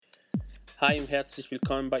Hi und herzlich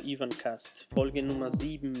willkommen bei Ivancast, Folge Nummer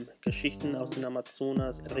 7, Geschichten aus dem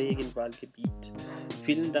Amazonas Regenwaldgebiet.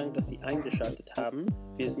 Vielen Dank, dass Sie eingeschaltet haben.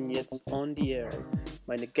 Wir sind jetzt on the air.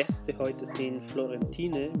 Meine Gäste heute sind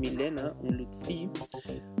Florentine, Milena und Lucie,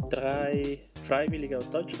 3 Freiwillige aus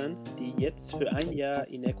Deutschland, die jetzt für ein Jahr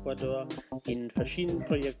in Ecuador in verschiedenen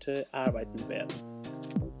Projekten arbeiten werden.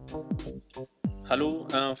 Hallo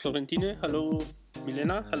Florentine, hallo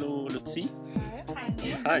Milena, hallo Lucie.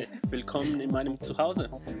 Hi, willkommen in meinem Zuhause.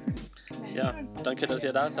 Ja, danke, dass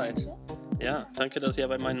ihr da seid. Ja, danke, dass ihr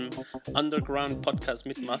bei meinem Underground-Podcast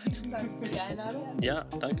mitmacht. Danke für die Einladung. Ja,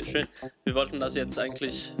 danke schön. Wir wollten das jetzt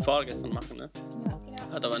eigentlich vorgestern machen, ne? Ja.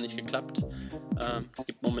 Hat aber nicht geklappt. Es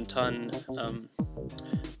gibt momentan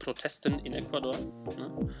Protesten in Ecuador,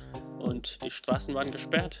 ne? Und die Straßen waren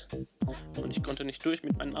gesperrt und ich konnte nicht durch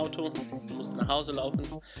mit meinem Auto, musste nach Hause laufen.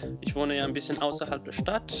 Ich wohne ja ein bisschen außerhalb der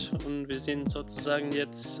Stadt und wir sind sozusagen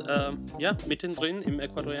jetzt mittendrin im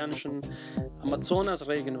ecuadorianischen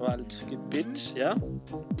Amazonas-Regenwaldgebiet, ja.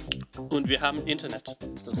 Und wir haben Internet.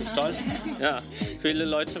 Ist das nicht toll? Ja. Viele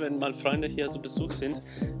Leute, wenn mal Freunde hier zu Besuch sind,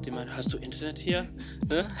 die meinen, hast du Internet hier?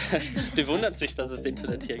 Ne? Die wundern sich, dass es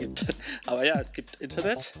Internet hier gibt. Aber ja, es gibt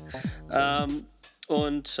Internet.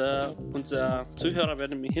 Und unser Zuhörer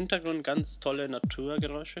werden im Hintergrund ganz tolle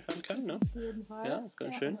Naturgeräusche hören können. Ne? Auf jeden Fall. Ja, ist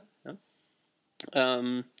ganz schön.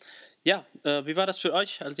 Ja. Wie war das für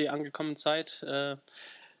euch, als ihr angekommen seid?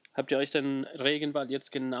 Habt ihr euch den Regenwald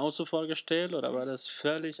jetzt genauso vorgestellt oder war das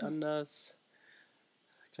völlig anders?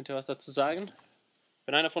 Könnt ihr was dazu sagen?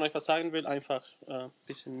 Wenn einer von euch was sagen will, einfach ein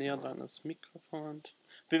bisschen näher dran ans Mikrofon.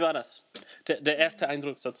 Wie war das? Der erste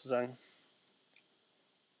Eindruck sozusagen.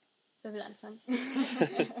 Wer will anfangen?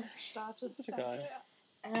 Startet. Ist egal.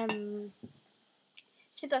 Ich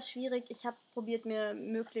finde das schwierig. Ich habe probiert, mir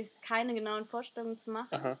möglichst keine genauen Vorstellungen zu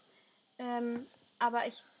machen. Aha. Aber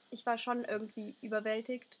ich war schon irgendwie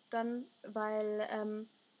überwältigt dann, weil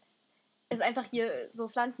es einfach hier so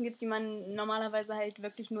Pflanzen gibt, die man normalerweise halt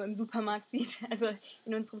wirklich nur im Supermarkt sieht. Also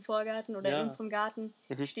in unserem Vorgarten oder in unserem Garten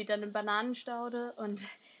steht dann eine Bananenstaude und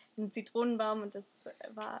ein Zitronenbaum und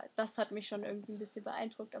das hat mich schon irgendwie ein bisschen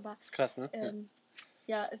beeindruckt. Aber Das ist krass, ne?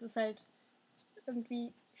 es ist halt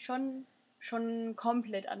irgendwie schon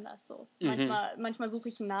komplett anders so. Manchmal suche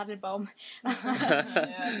ich einen Nadelbaum.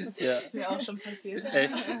 Ja. Ist mir auch schon passiert.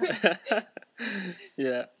 Echt?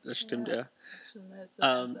 Ja, das stimmt, ja. Das ist schon halt so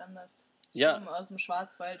ganz anders. Ich komme aus dem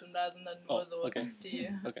Schwarzwald und da sind dann nur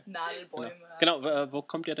die Nadelbäume. Genau, wo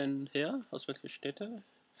kommt ihr denn her? Aus welchen Städten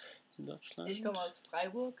in Deutschland? Ich komme aus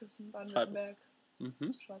Freiburg, das ist in Baden-Württemberg.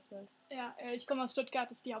 Schwarzwald. Ja, ich komme aus Stuttgart,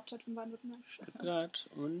 das ist die Hauptstadt von Baden-Württemberg. Stuttgart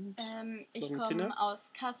und ich komme aus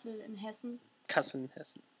Kassel in Hessen. Kassel in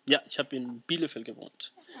Hessen. Ja, ich habe in Bielefeld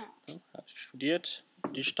gewohnt. Ja, habe ich studiert.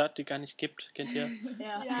 Die Stadt, die gar nicht gibt, kennt ihr?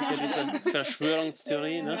 Ja. Diese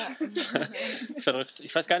Verschwörungstheorie, ne? Verrückt.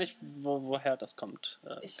 Ich weiß gar nicht, woher das kommt.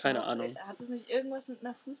 Keine Ahnung. Hat das nicht irgendwas mit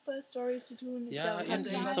einer Fußballstory zu tun? Ich Ja, glaube, es hat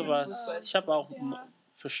irgendwie irgendwas sowas. mit Fußball Ich habe auch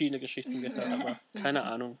verschiedene Geschichten gehört, aber keine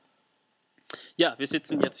Ahnung. Ja, wir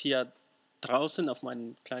sitzen jetzt hier draußen auf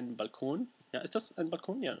meinem kleinen Balkon. Ja, ist das ein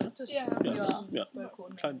Balkon? Ja, ne? Ja,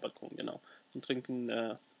 Balkon. Kleinen Balkon, genau. Und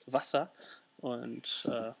trinken Wasser und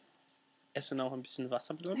essen auch ein bisschen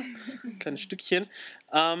Wasser, ein kleines Stückchen.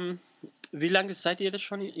 Wie lange seid ihr das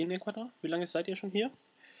schon in Ecuador? Wie lange seid ihr schon hier?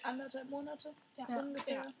 1,5 Monate? Ja.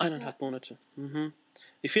 Ungefähr. 1,5 Monate.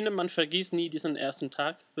 Ich finde, man vergisst nie diesen ersten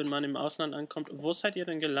Tag, wenn man im Ausland ankommt. Wo seid ihr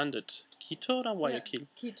denn gelandet? Quito oder Guayaquil?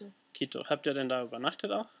 Quito. Habt ihr denn da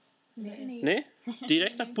übernachtet auch? Nee?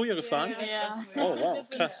 Direkt nach Buja gefahren? Ja. Oh, wow, Wir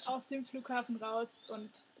sind krass. aus dem Flughafen raus und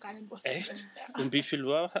rein in den Bus. Echt? Ja. Um wie viel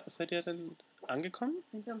Uhr seid ihr denn angekommen?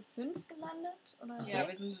 Sind wir um 5 gelandet? Oder Ja,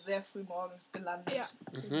 wir sind sehr früh morgens gelandet. Ja.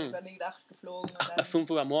 Wir sind über die Nacht geflogen. Und Ach, dann, 5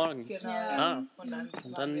 Uhr morgens. Genau, Ja. ja. Und dann Und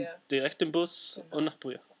waren dann wir direkt im Bus und nach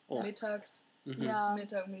Buja. Oh. mittags. Ja.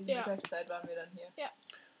 Mittagszeit waren wir dann hier.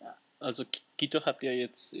 Also Quito habt ihr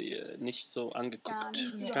jetzt nicht so angeguckt? Gar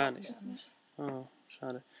nicht. Gar nicht. Oh,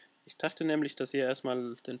 schade. Ich dachte nämlich, dass ihr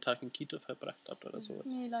erstmal den Tag in Quito verbracht habt oder sowas.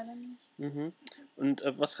 Nee, leider nicht. Und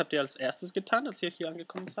was habt ihr als erstes getan, als ihr hier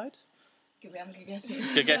angekommen seid? Wir haben gegessen.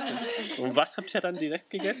 Gegessen. Und was habt ihr dann direkt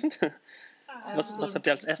gegessen? Was habt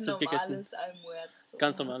ihr als erstes gegessen? Normales Almuerzo.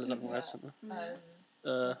 Ganz normales Almuerzo.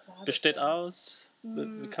 Ne? Besteht aus?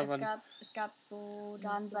 Wie kann man... Es gab so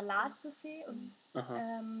da ein Salatbuffet, und,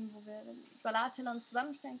 wo wir Salatteller uns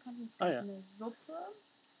zusammenstellen konnten. Es gab eine Suppe.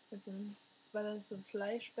 War da so ein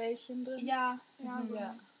Fleischbällchen drin? Ja.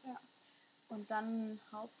 Und dann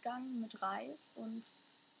Hauptgang mit Reis und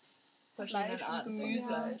verschiedene Fleisch Arten und von Gemüse.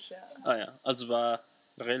 Fleisch, ja. Also war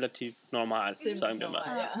relativ normal, Ziemlich sagen wir mal.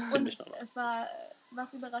 normal, ja. Ziemlich und normal. es war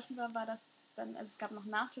was überraschend war, dass dann, also es gab noch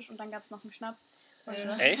einen Nachtisch und dann gab es noch einen Schnaps.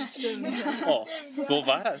 Echt? Stimmt. Oh, wo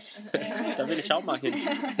war das? Da will ich auch mal hin.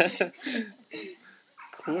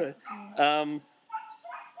 Cool.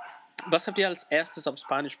 Was habt ihr als erstes auf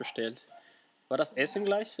Spanisch bestellt? War das Essen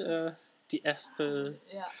gleich die erste,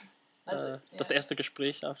 das erste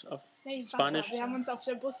Gespräch auf Spanisch? Wasser. Wir haben uns auf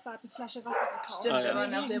der Busfahrt eine Flasche Wasser gekauft. Stimmt, wir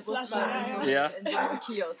waren auf der Busfahrt in so einem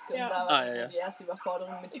Kiosk. Und da war so die erste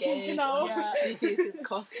Überforderung mit Geld genau. und wie viel es jetzt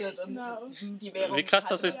kostet und die Währung. Wie krass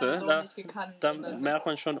das ist, so nicht gekannt. Da merkt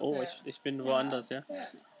man schon, ich bin woanders, ja.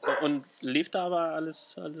 Und lief da aber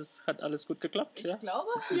hat alles gut geklappt, ich glaube.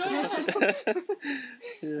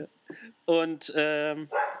 Ja. Und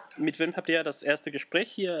mit wem habt ihr das erste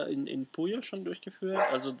Gespräch hier in Puyo schon durchgeführt?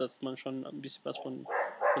 Also, dass man schon ein bisschen was von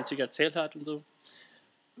sich erzählt hat und so?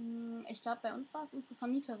 Ich glaube, bei uns war es unsere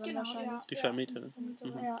Vermieterin wahrscheinlich. Ja. Die Vermieterin.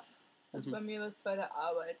 Ja. Also bei mir war es bei der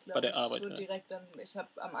Arbeit, glaube ich. Bei der Arbeit, direkt dann, ich habe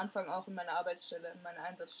am Anfang auch in meiner Arbeitsstelle, in meiner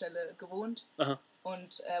Einsatzstelle gewohnt. Aha.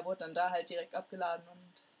 Und wurde dann da halt direkt abgeladen und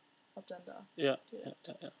hab dann da.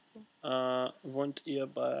 Ja. Wohnt ihr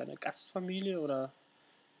bei einer Gastfamilie oder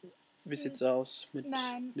wie sieht es aus mit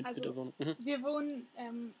der Wohnung? Wir wohnen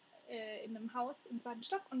in einem Haus im 2.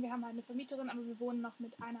 Stock und wir haben eine Vermieterin, aber wir wohnen noch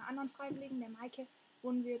mit einer anderen Freiwilligen, der Maike,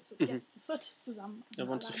 wohnen wir jetzt zu 4 zusammen. Wir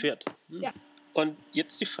wohnen zu 4. Ja. Und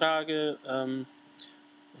jetzt die Frage,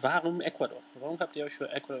 warum Ecuador? Warum habt ihr euch für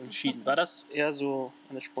Ecuador entschieden? War das eher so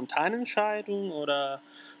eine spontane Entscheidung oder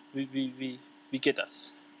wie geht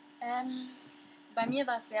das? Bei mir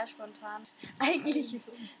war es sehr spontan. Eigentlich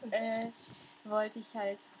wollte ich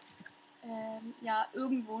halt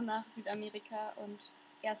irgendwo nach Südamerika und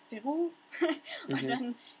erst Peru und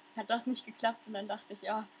dann hat das nicht geklappt und dann dachte ich,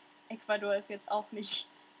 Ecuador ist jetzt auch nicht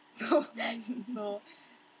so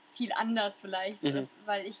viel anders vielleicht,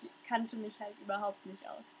 weil ich kannte mich halt überhaupt nicht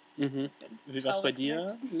aus. Wie war es bei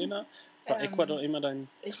dir, Lena? War Ecuador immer dein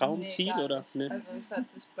Traumziel? oder? Nee. Also es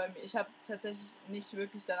hat sich bei mir, ich habe tatsächlich nicht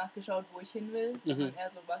wirklich danach geschaut, wo ich hin will, sondern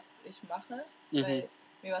eher so, was ich mache, weil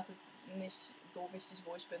mir war es jetzt nicht so wichtig,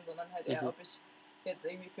 wo ich bin, sondern halt eher, ob ich jetzt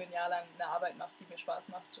irgendwie für ein Jahr lang eine Arbeit mache, die mir Spaß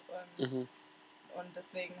macht. Und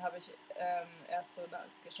deswegen habe ich erst so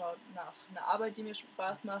geschaut nach einer Arbeit, die mir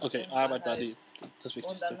Spaß macht. Okay, Arbeit war das Wichtigste.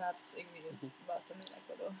 Und dann war es dann in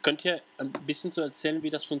Ecuador. Könnt ihr ein bisschen so erzählen, wie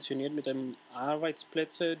das funktioniert mit den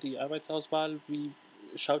Arbeitsplätzen, die Arbeitsauswahl? Wie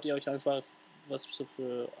schaut ihr euch einfach, was es so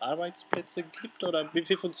für Arbeitsplätze gibt? Oder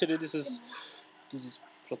wie funktioniert dieses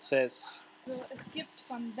Prozess? Also es gibt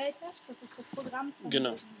von Weltwärts, das ist das Programm von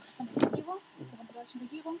Genau. Von der Regierung, der deutschen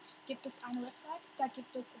Regierung, gibt es eine Website, da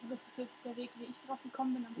gibt es, also das ist jetzt der Weg, wie ich drauf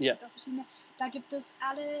gekommen bin, aber es gibt auch verschiedene, da gibt es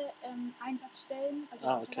alle Einsatzstellen, also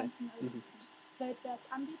Referenzen,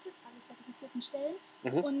 Weltwärts anbietet, alle zertifizierten Stellen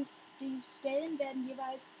und die Stellen werden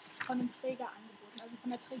jeweils von einem Träger angeboten, also von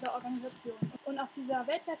der Trägerorganisation. Und auf dieser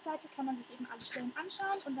Weltwärtsseite kann man sich eben alle Stellen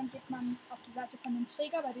anschauen und dann geht man auf die Seite von dem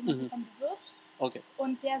Träger, bei dem man sich dann bewirbt. Okay.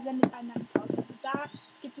 Und der sendet einen dann ins Ausland. Und da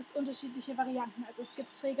gibt es unterschiedliche Varianten. Also es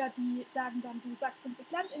gibt Träger, die sagen dann, du sagst uns das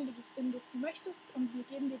Land, in das du möchtest und wir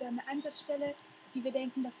geben dir dann eine Einsatzstelle, die wir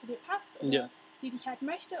denken, dass zu dir passt oder die dich halt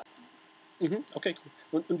möchte. Okay,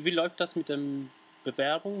 cool. Und wie läuft das mit der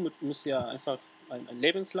Bewerbung? Muss ja einfach einen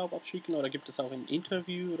Lebenslauf abschicken oder gibt es auch ein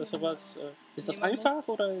Interview oder sowas? Ist das einfach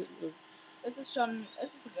oder... Es ist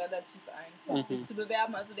relativ einfach, sich zu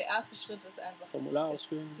bewerben. Also der erste Schritt ist einfach... Formular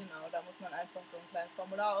ausfüllen. Genau, da muss man einfach so ein kleines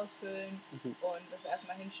Formular ausfüllen und das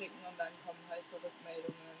erstmal hinschicken und dann kommen halt so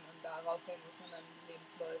Rückmeldungen und daraufhin muss man dann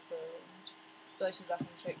Lebensläufe und solche Sachen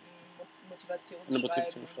schicken,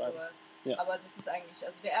 Motivationsschreiben und sowas. Ja. Aber das ist eigentlich,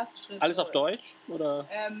 also der erste Schritt... Alles auf Deutsch? Oder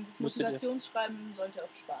das Motivationsschreiben sollte auf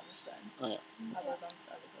Spanisch sein. Aber sonst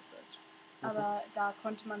alles auf Deutsch. Aber da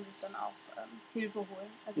konnte man sich dann auch Hilfe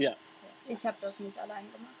holen. Also ich habe das nicht allein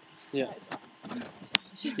gemacht.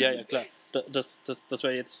 Ja, klar. Das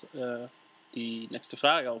wäre jetzt die nächste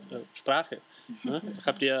Frage, auch Sprache. Ne?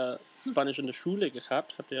 Habt ihr Spanisch in der Schule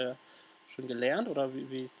gehabt? Habt ihr schon gelernt oder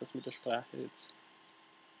wie ist das mit der Sprache jetzt?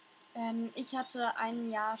 Ich hatte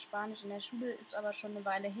ein Jahr Spanisch in der Schule, ist aber schon eine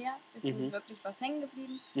Weile her, ist nicht wirklich was hängen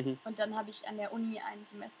geblieben. Und dann habe ich an der Uni ein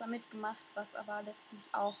Semester mitgemacht, was aber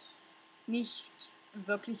letztlich auch nicht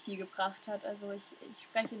wirklich viel gebracht hat. Also ich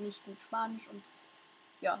spreche nicht gut Spanisch und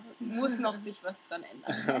muss noch sich was dann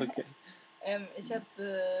ändern. Okay. Ich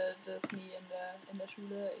hatte das nie in der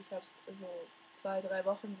Schule. Ich habe so 2-3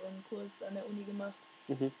 Wochen so einen Kurs an der Uni gemacht.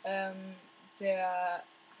 Der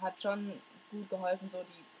hat schon gut geholfen, so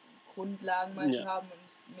die Grundlagen mal zu haben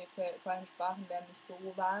und mir fallen Sprachen werden nicht so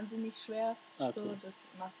wahnsinnig schwer. So, das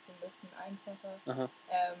macht es ein bisschen einfacher.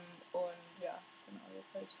 Und ja, genau,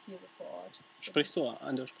 jetzt halt hier so vor Ort. Sprichst du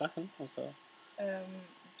andere Sprachen?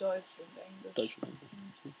 Deutsch und Englisch. Deutsch und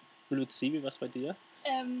Englisch. Luzi, wie war es bei dir?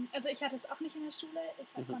 Also ich hatte es auch nicht in der Schule.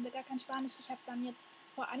 Ich konnte gar kein Spanisch. Ich habe dann jetzt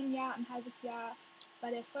vor einem Jahr, ein halbes Jahr bei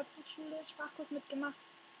der Volkshochschule Sprachkurs mitgemacht.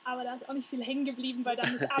 Aber da ist auch nicht viel hängen geblieben, weil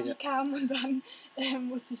dann das Abi kam und dann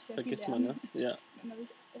musste ich sehr Vergiss viel lernen. man, ne? Ja. Dann habe ich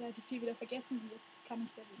relativ viel wieder vergessen und jetzt kann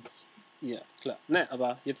ich sehr wenig. Ja, klar. Ne,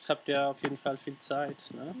 aber jetzt habt ihr auf jeden Fall viel Zeit,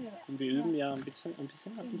 ne? Ja. Und wir üben ja ein bisschen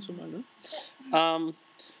ab und zu mal, ne?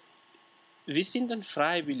 Wie sind denn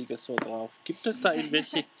Freiwillige so drauf? Gibt es da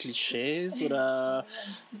irgendwelche Klischees oder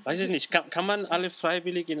weiß ich nicht, kann man alle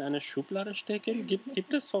Freiwillige in eine Schublade stecken?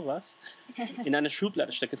 Gibt es sowas? In eine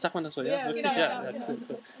Schublade stecken, sagt man das so? Ja, richtig? Genau, Ja, cool.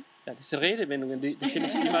 Ja, diese Redewendungen, die finde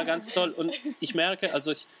ich immer ganz toll und ich merke,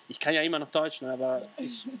 also ich kann ja immer noch Deutsch, ne, aber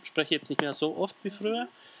ich spreche jetzt nicht mehr so oft wie früher.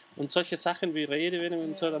 Und solche Sachen wie Redewendungen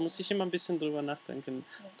und so, da muss ich immer ein bisschen drüber nachdenken.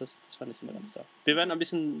 Das fand ich immer ganz toll. Wir werden ein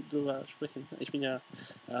bisschen drüber sprechen. Ich bin ja,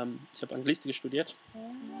 ich habe Anglistik studiert.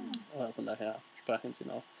 Von daher Sprachen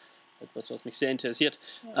sind auch etwas, was mich sehr interessiert.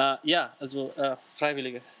 Also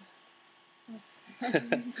Freiwillige.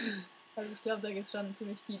 Also ich glaube, da gibt es schon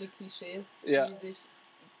ziemlich viele Klischees, Ja. die sich,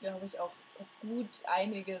 glaube ich, auch gut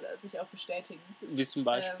einige sich auch bestätigen. Wie zum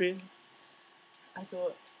Beispiel?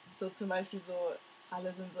 Also so zum Beispiel so,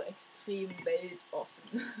 alle sind so extrem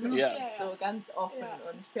weltoffen. Ja. So ganz offen Ja.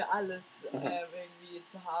 und für alles irgendwie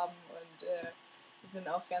zu haben und die sind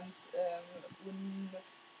auch ganz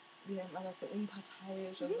wie nennt man das, so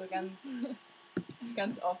unparteiisch und so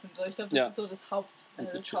ganz offen. So, ich glaube, das ist so das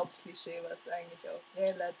Hauptklischee, was eigentlich auch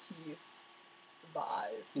relativ wahr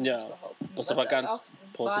ist, würde ich behaupten. Was aber ganz auch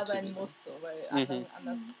wahr sein positiv muss, so, weil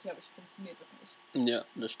anders, glaube ich, funktioniert das nicht. Ja,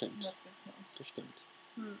 das stimmt. Was gibt's noch? Das stimmt.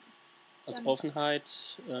 Hm. Als Dann- Offenheit.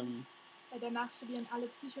 Danach studieren alle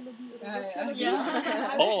Psychologie oder Ja, Soziologie.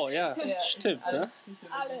 ja. Oh ja, Ja, stimmt. alles Ne?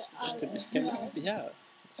 psychologisch. Alle. Stimmt.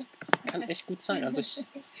 Das kann echt gut sein. Also ich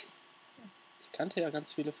kannte ja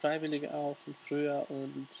ganz viele Freiwillige auch von früher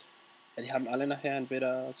und ja, die haben alle nachher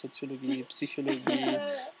entweder Soziologie, Psychologie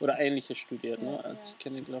oder Ähnliches studiert. Ne? Also ich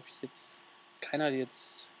kenne, glaube ich, jetzt keiner, der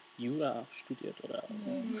jetzt Jura studiert oder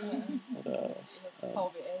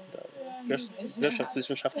VWL.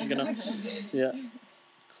 Wirtschaftswissenschaften, genau. Ja,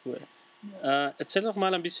 cool. Erzähl doch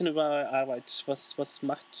mal ein bisschen über eure Arbeit. Was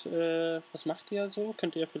macht ihr so?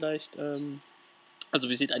 Könnt ihr vielleicht, also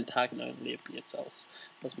wie sieht ein Tag in eurem Leben jetzt aus?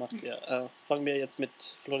 Was macht ihr? Fangen wir jetzt mit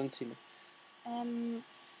Florentine.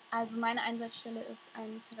 Also meine Einsatzstelle ist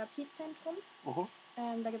ein Therapiezentrum.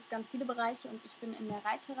 Da gibt es ganz viele Bereiche und ich bin in der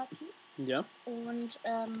Reittherapie. Ja. Und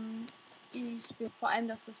ich bin vor allem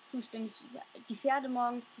dafür zuständig, die Pferde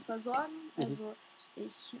morgens zu versorgen. Also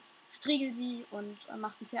ich striegel sie und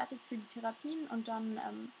mache sie fertig für die Therapien und dann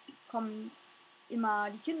kommen immer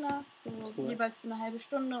die Kinder, so jeweils für eine halbe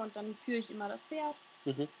Stunde und dann führe ich immer das Pferd.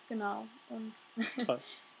 Genau. Und Toll.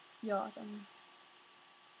 ja, dann...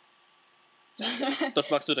 Das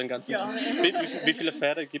machst du dann ganz Ja. Wie viele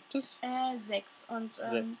Pferde gibt es? 6. Und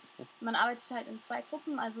 6. man arbeitet halt in 2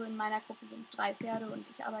 Gruppen. Also in meiner Gruppe sind 3 Pferde und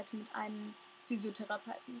ich arbeite mit einem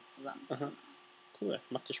Physiotherapeuten zusammen. Aha. Cool.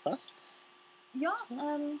 Macht dir Spaß? Ja,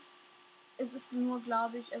 es ist nur,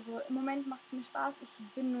 glaube ich, also im Moment macht es mir Spaß. Ich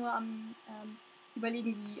bin nur am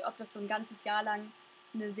überlegen, ob das so ein ganzes Jahr lang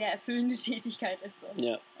eine sehr erfüllende Tätigkeit ist. Und,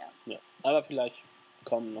 Ja. Aber vielleicht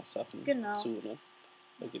kommen noch Sachen Genau. zu, ne?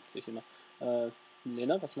 Da gibt es sich immer.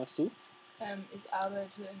 Lena, was machst du? Ich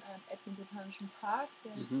arbeite in einem ethnobotanischen Park,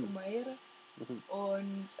 der heißt Umaire.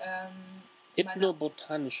 Und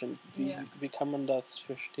Ethnobotanischen, wie kann man das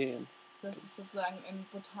verstehen? das ist sozusagen ein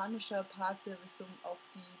botanischer Park, der sich so auf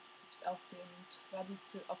die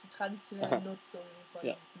traditionelle Nutzung von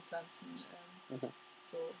diesen Pflanzen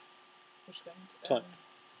so beschränkt. Toll.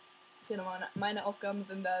 Genau, meine Aufgaben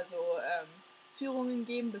sind da so Führungen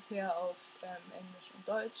geben, bisher auf Englisch und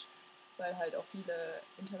Deutsch, weil halt auch viele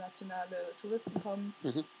internationale Touristen kommen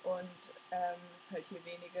und es halt hier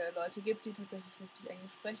wenige Leute gibt, die tatsächlich richtig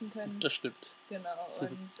Englisch sprechen können. Das stimmt. Genau,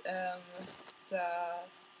 und da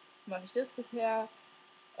mache ich das bisher.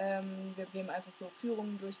 Wir geben einfach so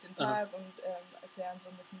Führungen durch den Park und erklären so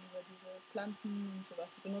ein bisschen über diese Pflanzen, für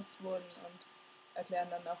was die benutzt wurden und erklären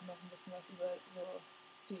dann auch noch ein bisschen was über so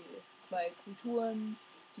die 2 Kulturen,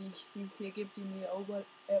 die es hier gibt, die nie erobert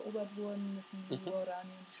wurden. Das sind die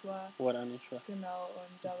Guarani und die Shuar. Genau,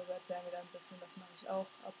 und darüber erzählen wir dann ein bisschen, das mache ich auch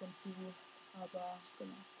ab und zu. Aber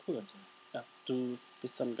genau. Cool. Ja, du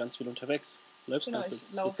bist dann ganz viel unterwegs. Läufst genau, ganz ich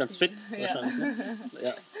viel. laufe Bist ganz viel. fit wahrscheinlich. Ne?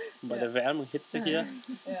 Ja. Und bei der Wärme und Hitze hier.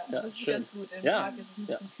 Ja, das ist schön. ganz gut. Im Ja. Park ist es ein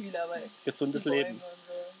bisschen kühler, weil Gesundes die Bäume Leben. und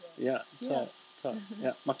so. Ja, toll.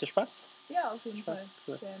 Ja, macht dir Spaß? Ja, auf jeden Fall.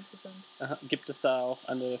 Cool. Sehr interessant. Aha. Gibt es da auch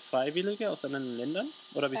andere Freiwillige aus anderen Ländern?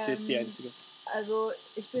 Oder bist du jetzt die Einzige? Also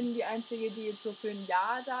ich bin die Einzige, die jetzt so für ein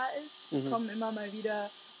Jahr da ist. Es kommen immer mal wieder,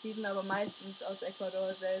 die sind aber meistens aus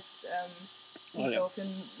Ecuador selbst, die so für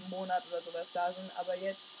einen Monat oder sowas da sind. Aber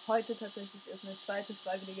jetzt, heute tatsächlich ist eine zweite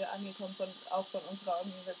Freiwillige angekommen, auch von unserer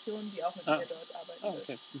Organisation, die auch mit mir dort arbeiten wird.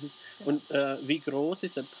 Okay. Genau. Und wie groß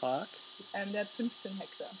ist der Park? Der hat 15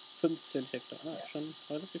 Hektar. 15 Hektar, schon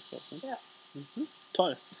relativ groß. Ne? Ja.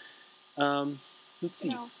 Toll. Luzi,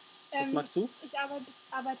 Genau. was machst du? Ich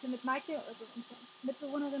arbeite mit Maike, also unsere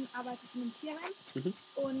Mitbewohnerin, arbeite ich in einem Tierheim.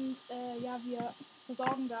 Und wir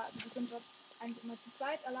versorgen da, also wir sind dort eigentlich immer zu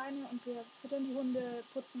zweit alleine und wir füttern die Hunde,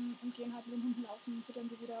 putzen und gehen halt mit den Hunden laufen, füttern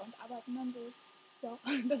sie wieder und arbeiten dann so. Ja,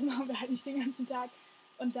 das machen wir halt nicht den ganzen Tag.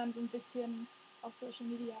 Und dann so ein bisschen auf Social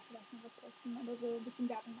Media vielleicht noch was posten oder so ein bisschen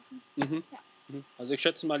Werbung machen. Ja. Also ich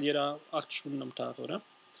schätze mal jeder 8 Stunden am Tag, oder?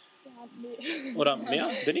 Ja, nee. Oder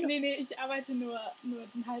mehr? Weniger? Nee, ich arbeite nur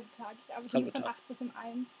einen halben Tag. Ich arbeite nur von 8 bis um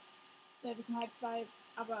 1, bis um halb 2.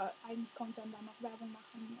 Aber eigentlich kommt dann noch Werbung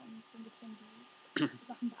machen und so ein bisschen die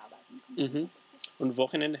Sachen bearbeiten. Und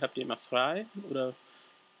Wochenende habt ihr immer frei? Oder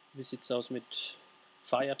wie sieht es aus mit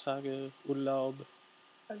Feiertage, Urlaub?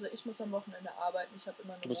 Also ich muss am Wochenende arbeiten. Ich habe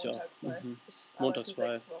immer nur Montag frei. Ich Montags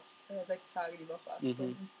arbeite frei. 6 Tage die Woche, 8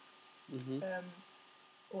 Stunden.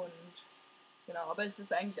 Und genau, aber es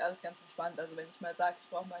ist eigentlich alles ganz entspannt. Also wenn ich mal sage, ich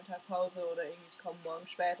brauche mal einen Tag Pause oder irgendwie ich komme morgen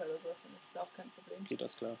später oder sowas, dann ist es auch kein Problem. Geht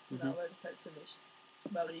das klar. Genau, weil das halt ziemlich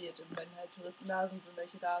variiert. Und wenn halt Touristen da sind, sind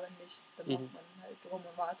welche da, wenn nicht, dann macht man halt rum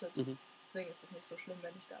und wartet. Deswegen ist es nicht so schlimm,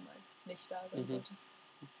 wenn ich da mal nicht da sein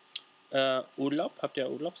sollte. Urlaub? Habt ihr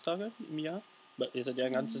Urlaubstage im Jahr? Ihr seid ja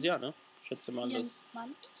ein ganzes Jahr, ne? Ich schätze mal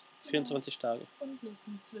 24 Tage. Und plus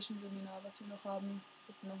ein Zwischenseminar, was wir noch haben,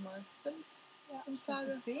 ist nochmal 5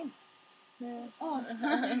 Tage. 10.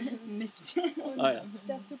 Mist. Und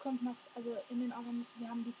dazu kommt noch, also wir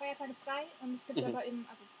haben die Feiertage frei und es gibt aber eben,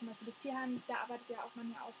 also zum Beispiel das Tierheim, da arbeitet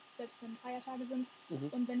man ja auch, selbst wenn Feiertage sind.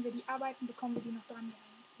 Und wenn wir die arbeiten, bekommen wir die noch dran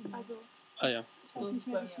gehängt. Also ich weiß nicht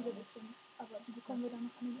mehr, wie viele das sind, aber die bekommen wir dann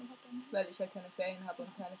noch an den Urlaub dran. Weil ich ja keine Ferien habe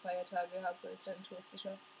und keine Feiertage habe, weil es halt ein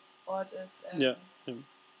touristischer Ort ist,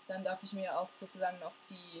 dann darf ich mir auch sozusagen noch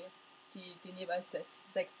den jeweils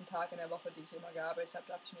 6. Tag in der Woche, die ich immer gearbeitet habe,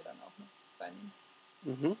 darf ich mir dann auch noch reinnehmen.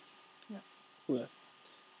 Cool.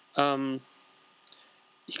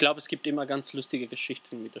 Ich glaube, es gibt immer ganz lustige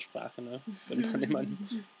Geschichten mit der Sprache, ne? Wenn man immer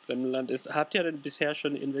in fremdem Land ist. Habt ihr denn bisher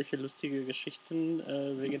schon irgendwelche lustige Geschichten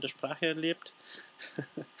wegen der Sprache erlebt?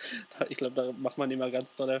 Ich glaube, da macht man immer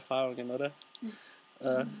ganz tolle Erfahrungen, oder?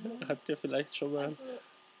 Habt ihr vielleicht schon mal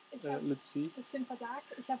ich habe ein bisschen versagt.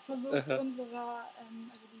 Ich habe versucht,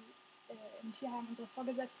 im Tierheim unsere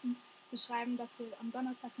Vorgesetzten zu schreiben, dass wir am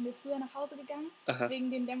Donnerstag sind wir früher nach Hause gegangen,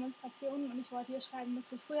 wegen den Demonstrationen. Und ich wollte hier schreiben,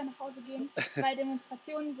 dass wir früher nach Hause gehen, weil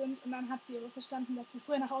Demonstrationen sind. Und dann hat sie aber verstanden, dass wir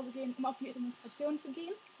früher nach Hause gehen, um auf die Demonstration zu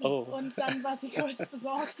gehen. Und dann war sie kurz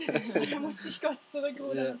besorgt. Und dann musste ich kurz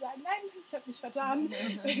zurückrudern und sagen, nein, ich habe mich vertan.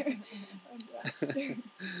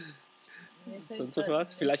 Sonst noch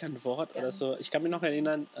was? Vielleicht ein Wort oder so. Ich kann mich noch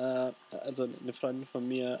erinnern, also eine Freundin von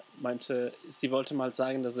mir meinte, sie wollte mal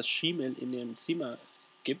sagen, dass es Schimmel in ihrem Zimmer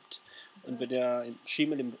gibt. Und wenn der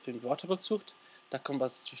Schimmel im Wörterbuch sucht, da kommt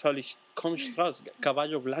was völlig Komisches raus.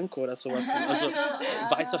 Caballo Blanco oder sowas. Also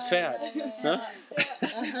weißer Pferd. Ne?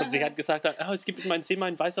 Und sie hat gesagt, es gibt in meinem Zimmer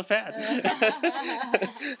ein weißer Pferd.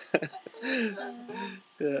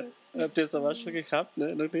 Habt ihr sowas schon gehabt?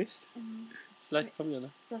 Ne? Noch nicht? Vielleicht kommen wir, ne?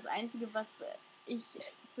 Das Einzige, was ich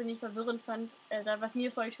ziemlich verwirrend fand, was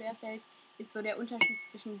mir voll schwer fällt, ist so der Unterschied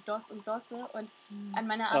zwischen DOS und DOSSE. Und an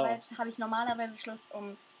meiner Arbeit habe ich normalerweise Schluss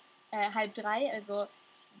um 2:30, also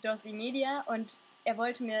DOS y media. Und er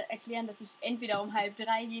wollte mir erklären, dass ich entweder um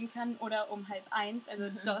 2:30 gehen kann oder um 1:30, also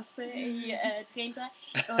DOSSE y 30.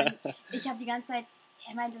 Und ich habe die ganze Zeit,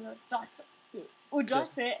 er meinte so, DOSSE.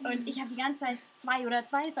 DOSSE und ich habe die ganze Zeit 2 oder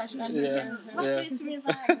 2 verstanden. Also, was willst du mir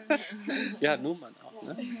sagen? Ja, Nummern auch,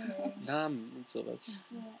 ne? Namen und sowas.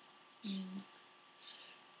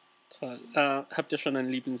 Toll. Habt ihr schon ein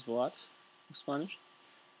Lieblingswort auf Spanisch?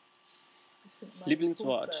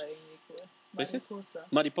 Lieblingswort. Cool. Welches?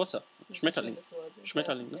 Mariposa. Schmetterling.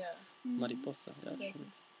 Schmetterling, ne? Ja. Mariposa, ja,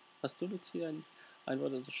 schön. Hast du, Lucia, ein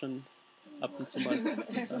Wort, das du schon ab und zu mal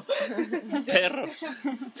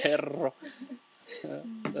Perro.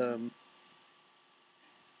 Ja,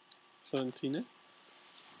 Florentine?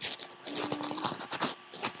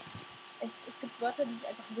 Es gibt Wörter, die ich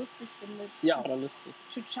einfach lustig finde. Ja, aber lustig.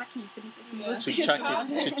 Chuchaki finde ich ist ein lustiges Wort.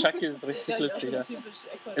 Chuchaki ist richtig lustig, ja.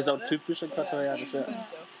 Ist auch typisch äquatorianisch, ja.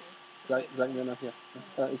 Sagen wir nachher.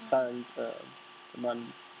 Ist halt, wenn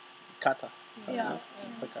man Kata. Ja.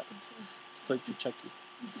 Estoy Chuchaki.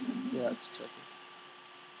 Ja, Chuchaki.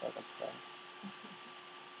 Das war ganz toll.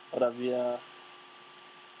 Oder wir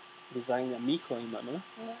sagen ja Micho immer, ne?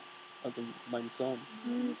 Ja. Also mein Sohn.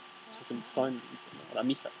 Mhm. Das sind Freunde. Oder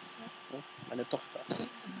Micha, ne? Meine Tochter.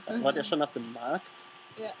 Wart ihr schon auf dem Markt?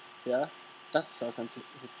 Ja. Ja. Das ist auch ganz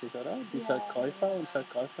witzig, oder? Die Ja, Verkäufer und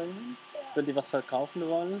Verkäuferinnen, wenn die was verkaufen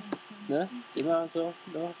wollen, ne? Immer so,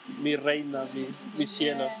 ne? Mi reina, mi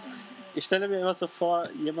cielo. Ich stelle mir immer so vor,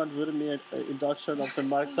 jemand würde mir in Deutschland auf dem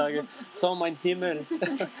Markt sagen, so mein Himmel,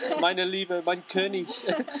 meine Liebe, mein König.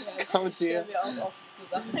 Ja, ich stelle mir auch oft so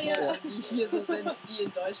Sachen vor, die hier so sind, die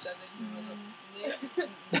in Deutschland immer so,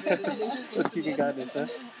 nee, würde nicht Das geht gar nicht, ne?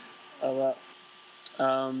 Aber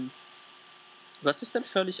was ist denn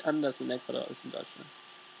völlig anders in Ecuador als in Deutschland?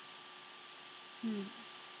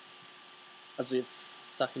 Also jetzt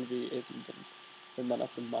Sachen wie eben, wenn man auf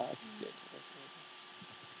den Markt geht oder so.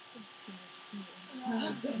 ziemlich viel.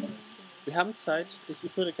 Ja. Wir haben Zeit,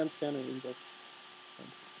 ich würde ganz gerne irgendwas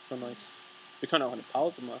von euch. Wir können auch eine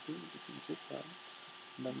Pause machen, ein bisschen Musik hören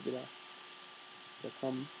und dann wieder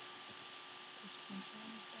kommen.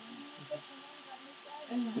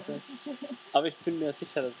 Aber ich bin mir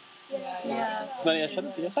sicher, dass. Ja. Ich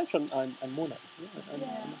meine, ihr seid schon ein Monat. Ne?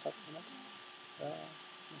 Eineinhalb Monate.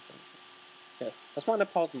 Ja, lass mal eine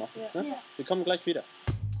Pause machen. Ja. Ne? Ja. Wir kommen gleich wieder.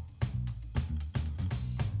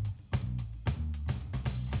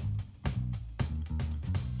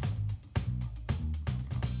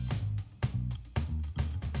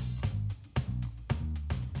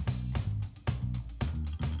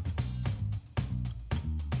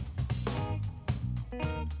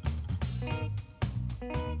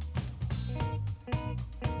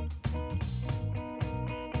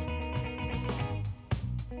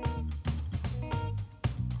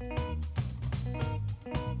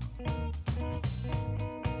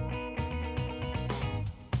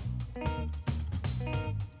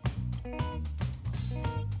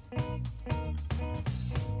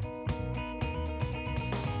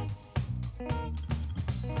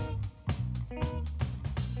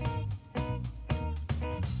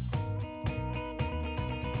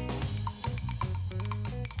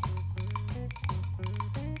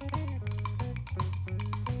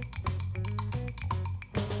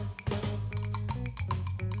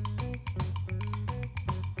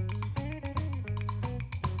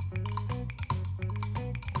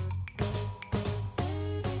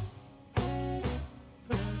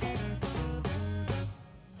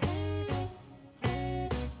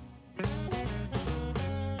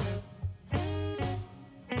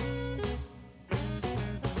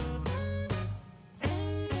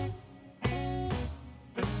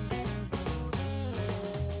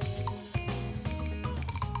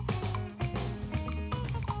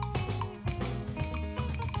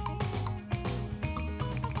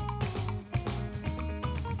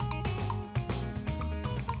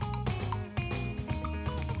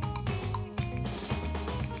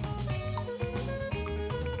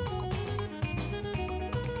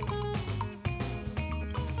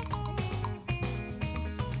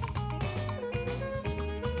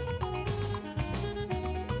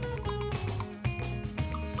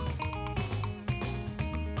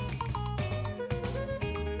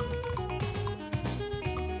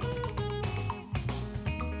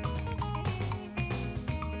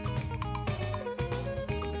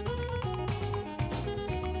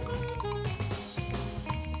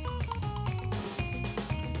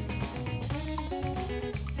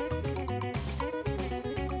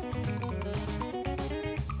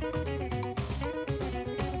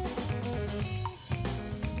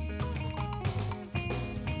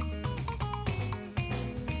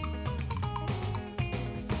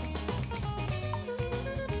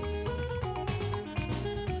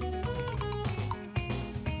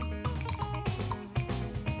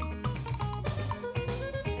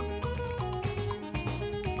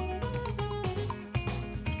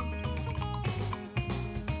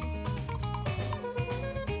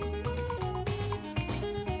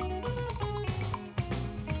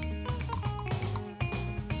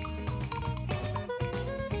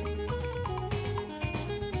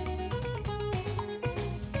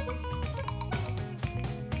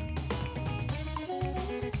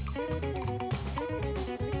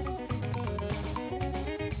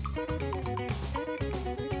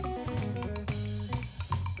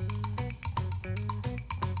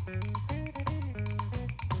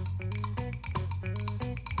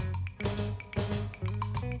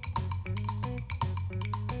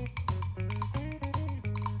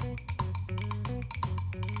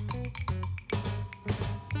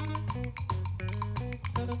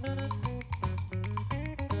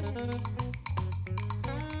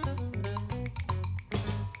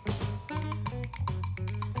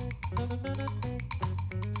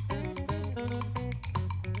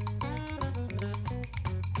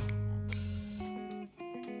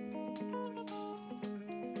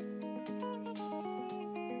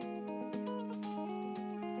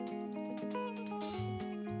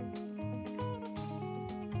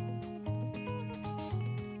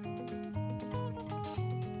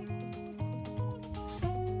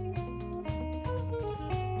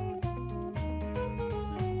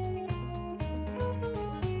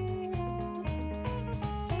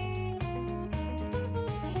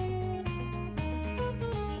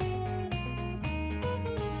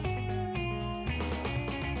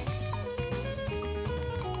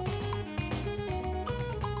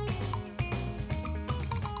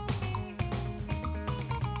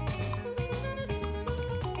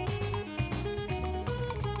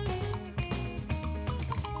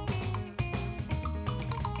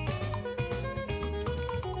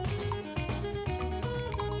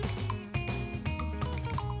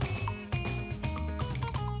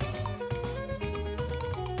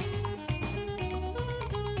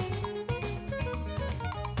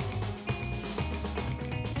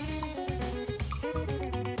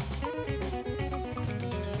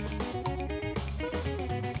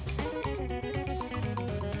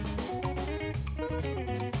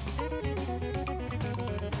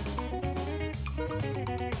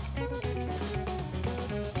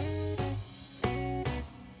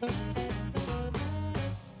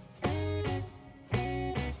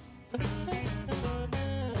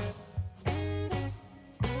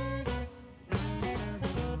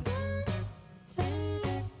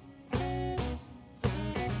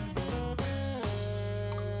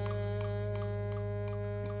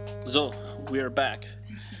 So, we're back.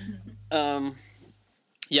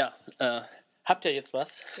 Habt ihr jetzt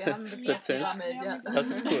was Wir haben ein zu bisschen erzählen? gesammelt, ja. Das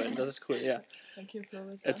ist cool, ja. Danke,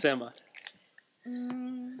 Floris. Erzähl mal.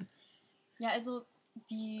 Ja, also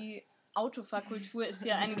die Autofahrkultur ist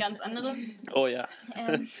ja eine ganz andere. Oh ja,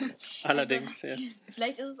 allerdings, also,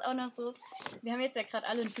 vielleicht ist es auch noch so, wir haben jetzt ja gerade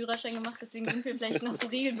alle einen Führerschein gemacht, deswegen sind wir vielleicht noch so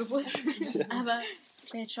regelbewusst, aber es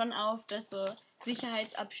fällt schon auf, dass so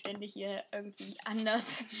Sicherheitsabstände hier irgendwie anders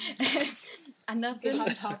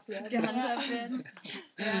gehandhabt werden.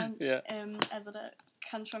 Ja. Also da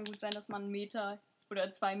kann es schon gut sein, dass man 1 Meter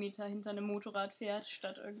oder 2 Meter hinter einem Motorrad fährt,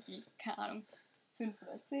 statt irgendwie, keine Ahnung, 5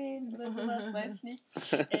 oder 10 oder sowas, weiß ich nicht.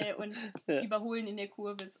 Und Überholen in der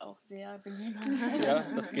Kurve ist auch sehr beliebt. Ja,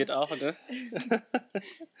 das geht auch, ne?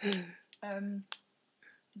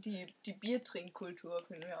 Die Biertrinkkultur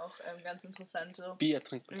finden wir auch ganz interessant. So.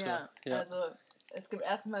 Biertrinkkultur. Ja, also es gibt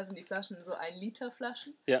erstmal sind die Flaschen so 1 Liter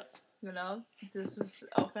Flaschen. Ja. Genau, das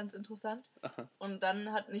ist auch ganz interessant. Aha. Und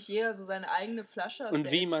dann hat nicht jeder so seine eigene Flasche, aus und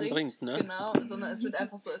der wie er man trinkt, ne? Genau, sondern es wird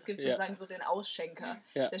einfach so, es gibt sozusagen so den Ausschenker.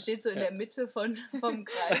 Ja. Der steht so in der Mitte vom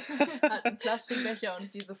Kreis, hat einen Plastikbecher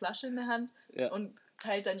und diese Flasche in der Hand und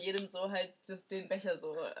teilt dann jedem so halt den Becher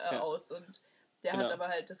so aus. Und der hat aber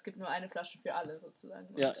halt, es gibt nur eine Flasche für alle sozusagen.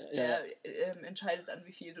 Und der entscheidet dann,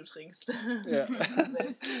 wie viel du trinkst. Ja,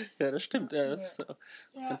 ja, das stimmt. Ja, das ist auch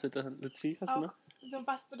ganz interessant. Luzi, hast du noch? So,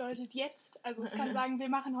 was bedeutet jetzt? Also es kann sagen, wir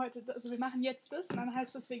machen jetzt das und dann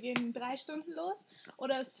heißt es, wir gehen 3 Stunden los.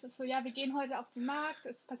 Oder es ist so, ja, wir gehen heute auf den Markt,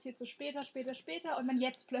 es passiert so später und dann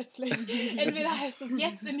jetzt plötzlich. Entweder heißt es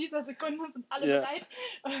jetzt in dieser Sekunde sind alle bereit.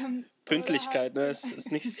 Pünktlichkeit, ne? Es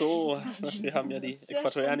ist nicht so, wir haben ja die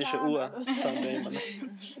äquatorianische Uhr.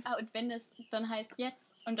 Und wenn es dann heißt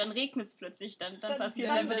jetzt und dann regnet es plötzlich, dann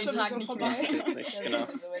passiert einfach den Tag nicht mehr. Genau.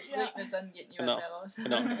 Also wenn es regnet, dann geht niemand mehr raus.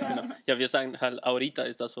 Genau. Ja, wir sagen halt, ahorita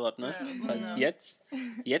ist das Wort, ne? Das heißt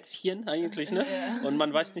jetztchen eigentlich, ne? Ja. Und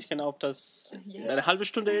man weiß nicht genau, ob das eine halbe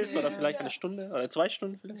Stunde ist oder vielleicht eine Stunde oder 2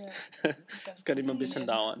 Stunden vielleicht. Das kann immer ein bisschen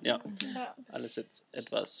dauern, ja. Alles jetzt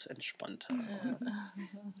etwas entspannter.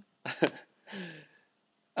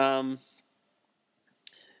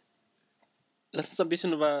 Lass uns ein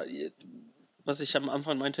bisschen über, was ich am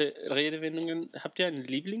Anfang meinte, Redewendungen. Habt ihr eine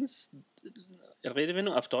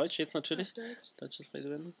Lieblingsredewendung? Auf Deutsch jetzt natürlich. Auf Deutsch. Deutsches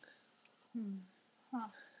Redewendung.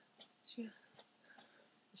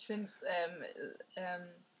 Ich finde,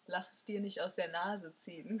 lass es dir nicht aus der Nase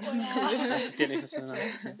ziehen. Lass es dir nicht aus der Nase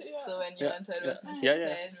ziehen. So, wenn jemand halt was nicht Ja,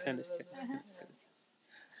 erzählen will. kenn ich.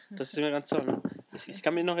 Das ist immer ganz toll. Ich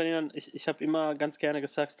kann mich noch erinnern, ich habe immer ganz gerne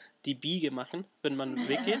gesagt, die Biege machen, wenn man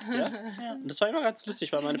weggeht. Ja? Und das war immer ganz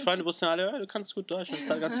lustig, weil meine Freunde wussten alle, ja, du kannst gut Deutsch, das ist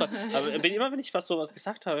halt ganz toll. Aber immer wenn ich sowas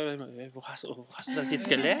gesagt habe, immer, wo hast du das jetzt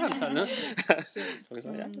gelernt? Ne?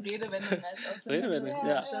 Redewendung als Ausländer. Redewendung,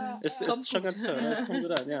 ja. Ist schon ganz toll, das kommt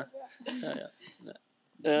gut an, ja.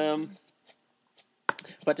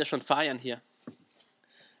 Wart ihr schon feiern hier?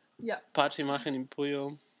 Ja. Party machen im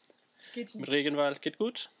Puyo. Geht gut. Im Regenwald, geht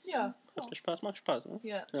gut? Ja. Habt ihr Spaß? Macht Spaß, ne?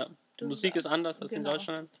 Ja. Die Musik ist anders als in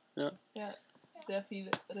Deutschland. Ja, sehr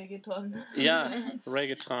viel Reggaeton. Ja,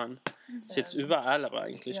 Reggaeton. Ist jetzt überall aber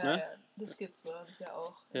eigentlich, ne? Ja, das gibt's bei uns ja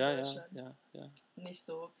auch in Ja. Deutschland. Nicht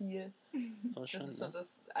so viel. Das ist so das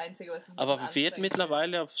Einzige, was ich aber wird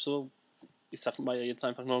mittlerweile auf so, ich sag mal jetzt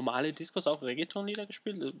einfach normale Diskos auch Reggaeton-Lieder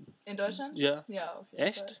gespielt? In Deutschland? Ja. Ja, auf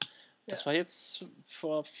jeden Fall. Echt? Das war jetzt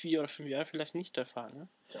vor 4 oder 5 Jahren vielleicht nicht der Fall, ne?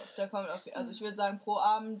 Doch, da kommt also ich würde sagen, pro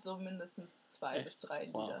Abend so mindestens 2 bis 3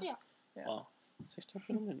 Lieder. Wow. Ja. Wow. Das ist echt ein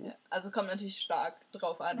Phänomen, ne? Ja. Also kommt natürlich stark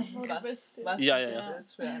drauf an, was das jetzt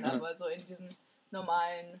ist für einen, aber so in diesen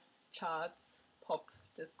normalen Charts,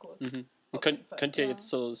 Pop-Diskurs. Und könnt ihr jetzt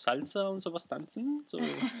so Salsa und sowas tanzen? So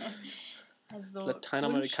Also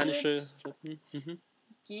lateinamerikanische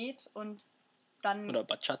geht und dann... Oder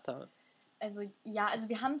Bachata. Also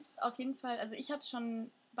wir haben es auf jeden Fall, also ich habe es schon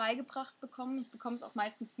beigebracht bekommen. Ich bekomme es auch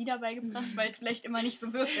meistens wieder beigebracht, weil es vielleicht immer nicht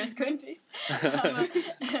so wirkt, als könnte ich es. Aber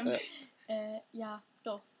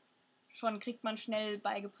doch. Schon kriegt man schnell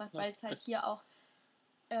beigebracht, weil es halt hier auch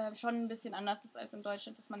schon ein bisschen anders ist als in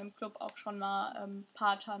Deutschland, dass man im Club auch schon mal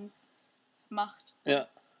Paartanz macht. Ja,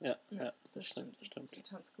 das stimmt. Die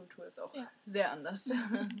Tanzkultur ist auch sehr anders.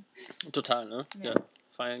 Total, ne? Ja.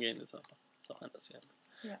 Feiern gehen ist auch anders, ja.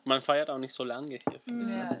 Man feiert auch nicht so lange hier.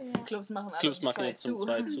 Clubs machen jetzt um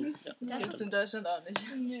 2 zu. Ja. Das ist in Deutschland auch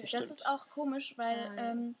nicht. Das ist auch komisch,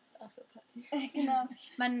 weil genau,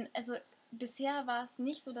 bisher war es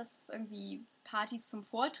nicht so, dass es irgendwie Partys zum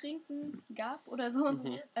Vortrinken gab oder so und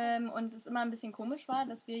es immer ein bisschen komisch war,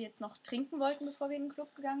 dass wir jetzt noch trinken wollten, bevor wir in den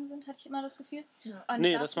Club gegangen sind, hatte ich immer das Gefühl. Und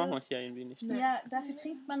das machen wir hier irgendwie nicht. Ja, dafür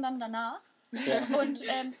trinkt man dann danach. Und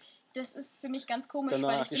das ist für mich ganz komisch, Danach,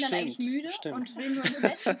 weil ich bin dann eigentlich müde und will nur ins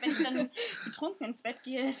Bett. Und wenn ich dann betrunken ins Bett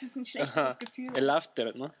gehe, das ist ein schlechteres Gefühl. El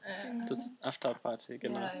After, ne? Das Afterparty,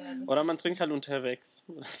 genau. Ja, oder man trinkt halt unterwegs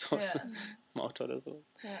oder so, im Auto oder so.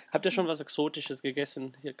 Ja. Habt ihr schon was Exotisches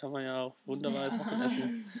gegessen? Hier kann man ja auch wunderbare Sachen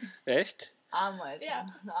essen. Echt? Ameisen.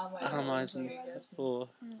 Ja. Ameisen. So.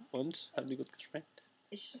 Und? Haben die gut geschmeckt?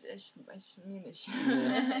 Mir nicht.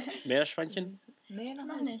 Meerschweinchen? Nee,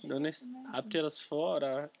 noch nicht. Noch nicht? Habt ihr das vor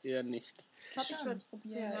oder eher nicht? Ich glaube, ich würde es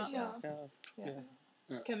probieren. Ja.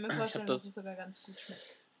 Ich kann mir vorstellen, dass es sogar ganz gut schmeckt.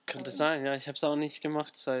 Könnte sein, ja. Ich habe es auch nicht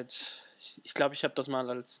gemacht seit... Ich glaube, ich habe das mal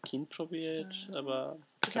als Kind probiert, aber...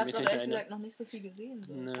 Ich habe es auch ehrlich gesagt noch nicht so viel gesehen.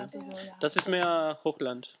 So. Nee. So, das ist mehr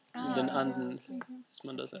Hochland, in den Anden. Ist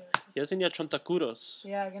man das. Hier sind jetzt schon Takuros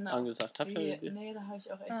angesagt. Nee, da habe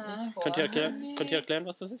ich auch echt nicht vor. Könnt ihr erklären,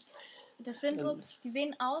 was das ist? Das sind so, die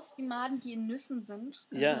sehen aus wie Maden, die in Nüssen sind.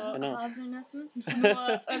 Ja, genau. Haselnüssen.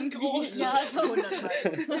 Nur irgendwie, ja, so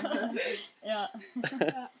 100 ja.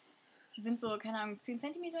 Die sind so, keine Ahnung, 10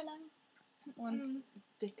 cm lang. Und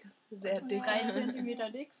dick. Sehr dick. 3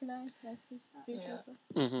 cm dick vielleicht, weiß nicht.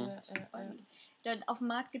 Dann auf dem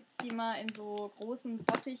Markt gibt es die immer in so großen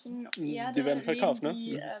Bottichen Erde. Die werden verkauft,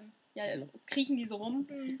 die, kriechen die so rum.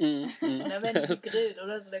 Und dann werden die gegrillt,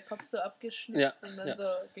 oder? So der Kopf so abgeschnitzt und dann so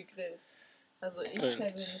gegrillt. Also ich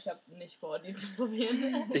persönlich habe nicht vor, die zu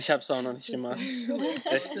probieren. Ich habe es auch noch nicht gemacht. So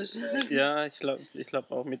exotisch. Ja, ich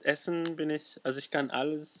glaube auch mit Essen bin ich, also ich kann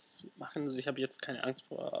alles machen. Also ich habe jetzt keine Angst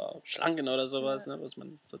vor Schlangen oder sowas, ne, was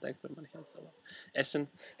man so denkt, wenn man nicht isst. Aber Essen,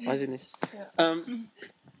 weiß ich nicht. Ja.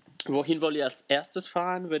 Wohin wollt ihr als erstes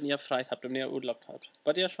fahren, wenn ihr frei habt und ihr Urlaub habt?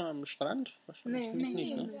 Wart ihr schon am Strand? Wahrscheinlich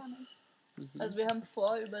nicht, ne? Also wir haben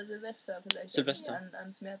vor, über Silvester vielleicht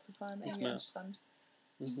ans Meer zu fahren, irgendwie am Strand.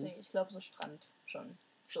 Ich glaube so Strand schon.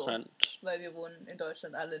 So, Strand. Weil wir wohnen in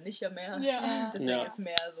Deutschland alle nicht am Meer. Ja. Deswegen ist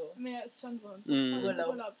Meer so. Meer ist schon so ein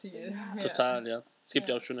Urlaubsziel. Total, ja. Es gibt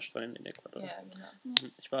ja auch schöne Strände in Ecuador. Ja, genau.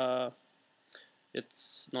 Ich war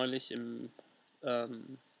jetzt neulich im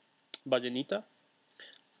Ballenita.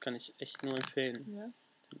 Das kann ich echt nur empfehlen. Ja.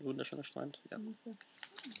 Ein wunderschöner Strand. Ja. Okay.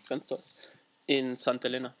 Das ist ganz toll. In Santa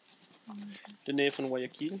Elena. In der Nähe von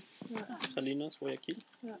Guayaquil. Ja. Salinas, Guayaquil.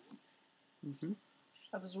 Ja.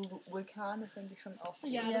 Aber so Vulkane finde ich schon auch cool.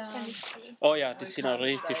 Ja, das finde ich cool. Oh ja, die sind auch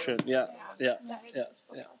richtig schön. Ja.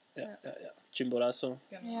 Chimborazo.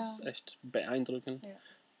 Ja. Ist echt beeindruckend. Ja.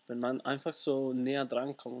 Wenn man einfach so näher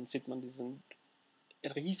dran kommt und sieht man diesen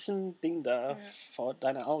riesen Ding da vor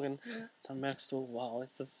deinen Augen, dann merkst du, wow,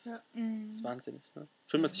 ist das ist wahnsinnig. Ne?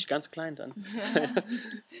 Fühlt man sich ganz klein dann.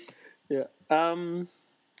 Ja.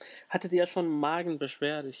 Hattet ihr ja schon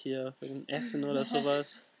Magenbeschwerde hier wegen Essen oder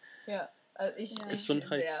sowas? Ja. Also ich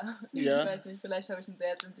sehr. Ich weiß nicht, vielleicht habe ich einen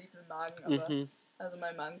sehr sensiblen Magen, aber also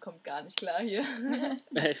mein Magen kommt gar nicht klar hier.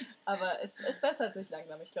 Echt? Aber es bessert sich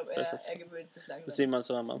langsam. Ich glaube, er gewöhnt sich langsam. Das sehen wir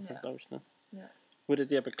so am Anfang, glaube ich. Ne? Ja. Wurdet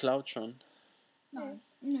ihr beklaut schon? Nein.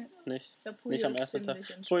 Nicht? Ich glaube, nicht am ersten Tag.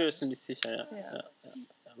 Puyo ist nicht sicher, ja.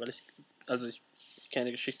 Weil ich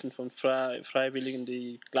kenne Geschichten von Freiwilligen,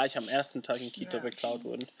 die gleich am ersten Tag in Quito beklaut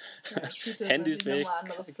wurden. Ja, Handys weg,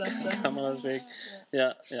 Kameras weg.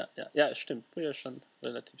 Ja, stimmt. Früher schon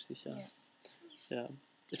relativ sicher. Ja.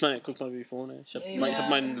 Ich meine, guck mal, wie ich wohne. Ich habe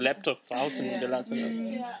meinen Laptop draußen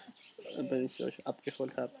gelassen, wenn ich euch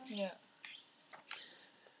abgeholt habe.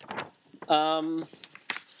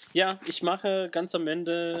 Ja. Ich mache ganz am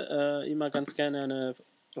Ende immer ganz gerne eine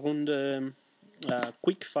Runde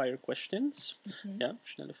Quickfire Questions,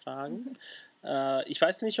 schnelle Fragen. Ich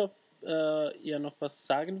weiß nicht, ob ihr noch was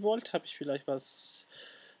sagen wollt. Habe ich vielleicht was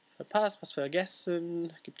verpasst, was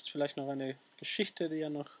vergessen? Gibt es vielleicht noch eine Geschichte, die ihr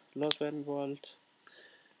noch loswerden wollt?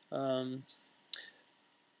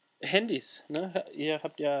 Handys, ne? Ihr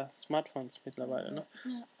habt ja Smartphones mittlerweile, ne?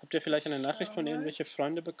 Ja. Habt ihr vielleicht eine Nachricht von irgendwelchen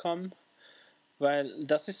Freunden bekommen? Weil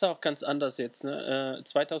das ist auch ganz anders jetzt, ne?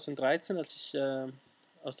 2013, als ich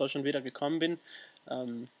aus Deutschland wieder gekommen bin.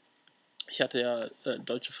 Ich hatte ja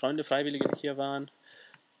deutsche Freunde, Freiwillige, die hier waren.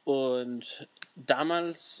 Und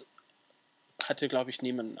damals hatte, glaube ich,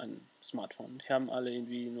 niemand ein Smartphone. Die haben alle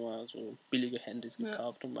irgendwie nur so billige Handys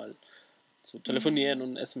gekauft, um mal zu telefonieren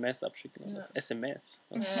und SMS abschicken. Ja. SMS.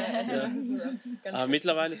 Aber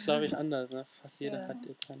mittlerweile ist es, glaube ich, anders. Ne? Fast jeder hat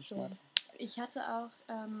jetzt ein Smartphone. Ich hatte auch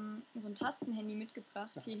so ein Tastenhandy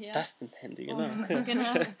mitgebracht hierher. Tastenhandy, genau.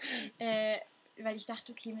 Genau. Weil ich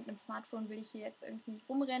dachte, okay, mit einem Smartphone will ich hier jetzt irgendwie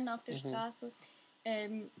rumrennen auf der Straße.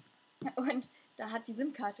 Und da hat die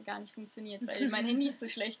SIM-Karte gar nicht funktioniert, weil mein Handy zu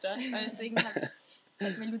schlecht war. Deswegen habe ich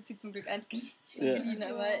hat mir Luzi zum Glück eins geliehen,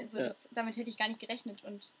 aber so damit hätte ich gar nicht gerechnet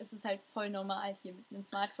und es ist halt voll normal, hier mit einem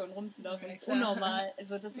Smartphone rumzulaufen. Das ist unnormal.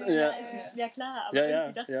 Also das ist, ja klar, aber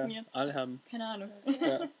irgendwie dachte ich mir, alle haben. Keine Ahnung.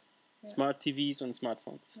 Ja. Smart TVs und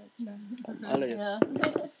Smartphones. Haben alle jetzt. Ja.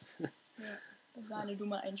 Das war eine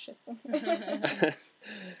dumme Einschätzung.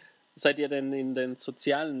 Seid ihr denn in den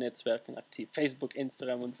sozialen Netzwerken aktiv? Facebook,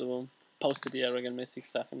 Instagram und so? Postet ihr regelmäßig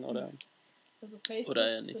Sachen oder? Also Facebook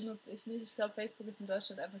oder nicht? Benutze ich nicht. Ich glaube, Facebook ist in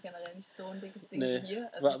Deutschland einfach generell nicht so ein dickes Ding Nee. wie hier.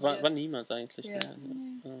 Also war niemals eigentlich. Ja. Ja,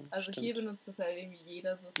 also stimmt. hier benutzt das halt irgendwie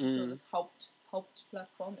jeder. So, es ist so das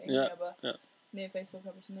Hauptplattform irgendwie. Aber nee, Facebook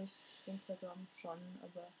habe ich nicht. Instagram schon,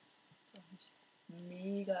 aber auch nicht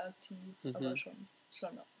mega aktiv. Aber schon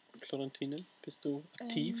auch. Florentine, bist du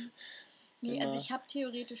aktiv? Nee, also ich habe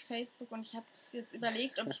theoretisch Facebook und ich habe es jetzt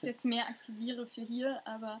überlegt, ob ich es jetzt mehr aktiviere für hier,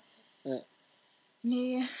 aber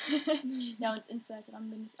nee. Ja, und Instagram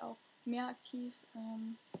bin ich auch mehr aktiv.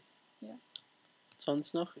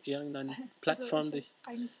 Sonst noch irgendeine Plattform? Also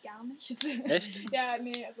eigentlich gar nicht. Echt? Ja,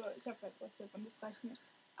 nee, also ich habe halt WhatsApp und das reicht mir.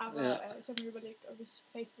 Aber ich habe mir überlegt, ob ich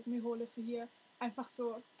Facebook mir hole für hier. Einfach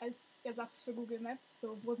so als Ersatz für Google Maps.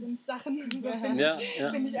 So, wo sind Sachen?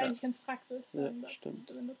 Finde ich eigentlich ganz praktisch. Ja,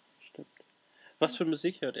 stimmt. Was für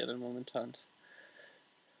Musik hört ihr denn momentan?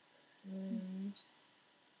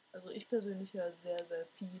 Also ich persönlich höre sehr, sehr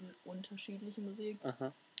viel unterschiedliche Musik.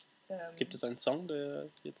 Aha. Gibt es einen Song, der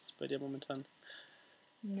jetzt bei dir momentan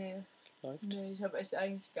läuft? Nee, ich habe echt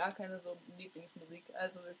eigentlich gar keine so Lieblingsmusik.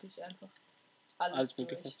 Also wirklich einfach alles durch.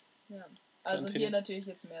 Mögliche. Ja. Also hier natürlich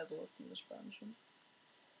jetzt mehr so diese spanischen.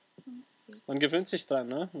 Man gewöhnt sich dran,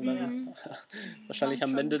 ne? Wahrscheinlich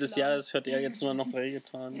am Ende des Jahres hört er jetzt nur noch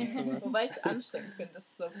Reggaeton. Wobei ich es anstrengend finde,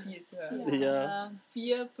 das so viel zu hören. Ja.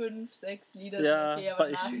 4, 5, 6 Lieder ja, sind okay, aber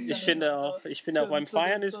ich finde auch, beim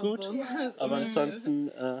Feiern ist gut, aber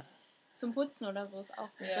ansonsten zum Putzen oder so ist auch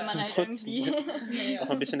gut, Ja. wenn man halt Putzen. irgendwie auch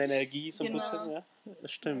ein bisschen Energie zum Putzen, ja,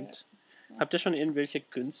 das stimmt. Habt ihr schon irgendwelche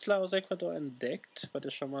Künstler aus Ecuador entdeckt? Wart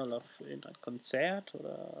ihr schon mal auf irgendein Konzert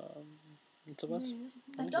oder sowas?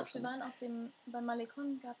 Doch, wir waren beim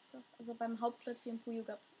Malecon gab es doch, also beim Hauptplatz hier in Puyo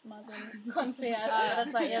gab es mal so ein Konzert, aber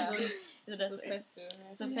das war eher so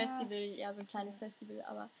ein Festival, ja, so ein kleines Festival,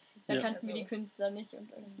 aber da kannten wir die Künstler nicht und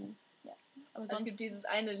irgendwie, aber sonst es gibt dieses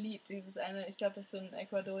eine Lied, ich glaube, das ist so ein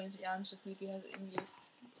ecuadorianisches Lied, die heißt irgendwie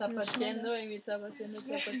Zapatiendo,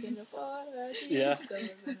 ja.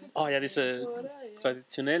 Oh ja, diese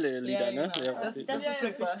traditionelle Lieder, ne? Genau. Ja, das ist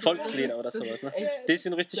super. Volkslieder oder sowas, ne? Die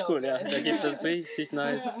sind richtig cool, ja. Da gibt es richtig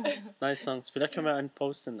nice Songs. Vielleicht können wir einen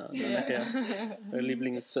posten nachher.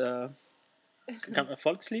 Lieblings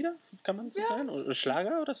Volkslieder, kann man so sagen? Oder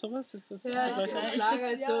Schlager oder sowas? Ist das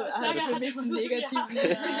Schlager ist so für mich ein negative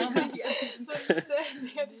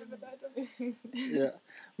Bedeutung. Ja.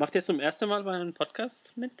 Macht ihr zum ersten Mal bei einem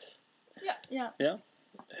Podcast mit? Ja.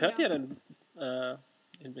 Hört ihr denn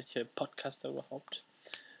irgendwelche Podcaster überhaupt?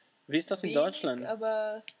 Wie ist das in Deutschland?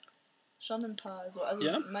 Aber schon ein paar. Also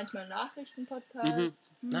manchmal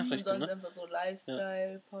Nachrichten-Podcast. Nachrichten, und sonst ne? einfach so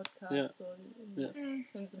Lifestyle-Podcast. Ja. So,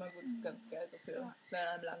 finde es immer gut, ganz geil, so für, wenn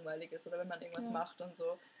einem langweilig ist oder wenn man irgendwas macht und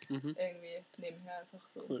so. Irgendwie nebenher einfach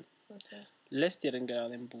so. Cool. Lässt ihr denn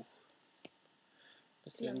gerade ein Buch?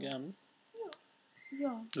 Lässt ihr denn gern?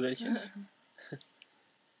 Ja. Welches?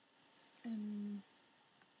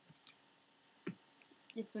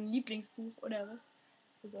 Jetzt so ein Lieblingsbuch oder was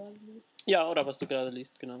du gerade liest? Ja, oder was du gerade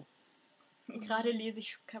liest, genau. Gerade lese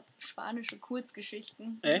ich spanische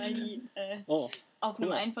Kurzgeschichten, Echt? weil die auf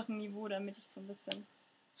einem einfachen Niveau, damit ich so ein bisschen...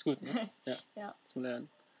 Ist gut, ne? Ja. Zum Lernen.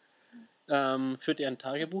 Führt ihr ein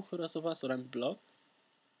Tagebuch oder sowas oder einen Blog?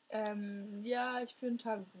 Ja, ich führe ein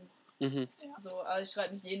Tagebuch. So, also ich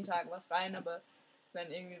schreibe nicht jeden Tag was rein, aber wenn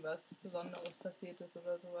irgendwie was Besonderes passiert ist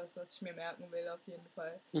oder sowas, was ich mir merken will auf jeden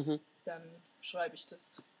Fall, dann schreibe ich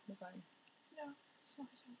das rein. Ja, das mache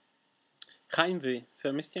ich auch. Heimweh.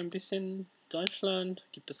 Vermisst ihr ein bisschen Deutschland?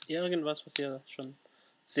 Gibt es irgendwas, was ihr schon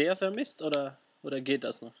sehr vermisst oder geht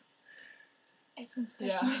das noch?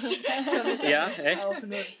 Essenstechnisch. Ja, echt? Auch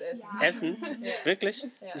nur das Essen. Ja. Essen? Ja. Wirklich?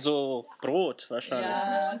 Ja. So Brot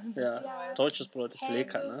wahrscheinlich. Ja. Deutsches Brot ist Käse.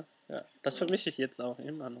 lecker, ne? Ja. Das vermisse ich jetzt auch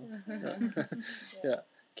immer noch. Ja.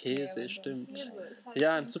 Käse, stimmt. Käse ist halt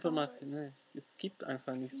Ja, im ein Supermarkt, Favorit. ne, es gibt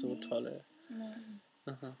einfach nicht so tolle.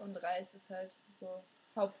 Aha. Und Reis ist halt so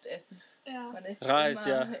Hauptessen. Ja. Man isst Reis,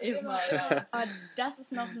 immer Aber das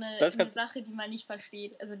ist noch eine Sache, die man nicht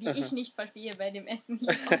versteht. Also die ich nicht verstehe bei dem Essen hier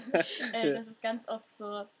auch. Das ist ganz oft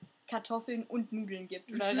so Kartoffeln und Nudeln gibt.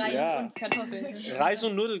 Oder Reis und Kartoffeln. Reis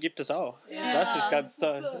und Nudeln gibt es auch. Ja, Das ist ganz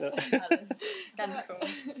toll. So alles. Ganz komisch.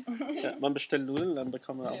 Ja, man bestellt Nudeln, dann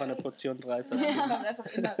bekommt man auch eine Portion Reis dazu. Es kommt einfach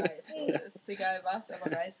immer Reis. Es ist egal was,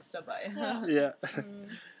 aber Reis ist dabei. Ja.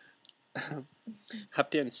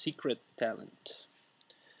 Habt ihr ein Secret Talent?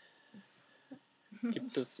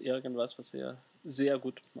 Gibt es irgendwas, was ihr sehr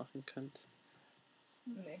gut machen könnt?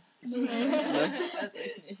 Nee. Ne? Also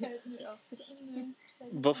ich nicht.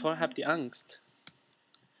 Wovor habt ihr Angst?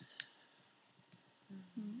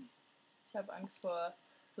 Ich habe Angst vor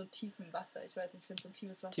so tiefem Wasser. Ich weiß nicht, ich finde so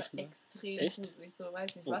tiefes Wasser extrem Echt? gruselig. So,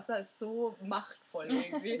 weiß nicht, Wasser ist so machtvoll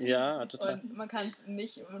irgendwie. Ja, total. Und man kann es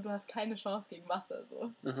nicht, du hast keine Chance gegen Wasser. So.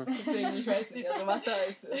 Mhm. Deswegen, ich weiß nicht, also Wasser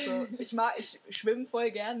ist so, ich schwimme voll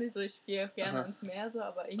gerne, so, ich gehe gerne ins Meer, so,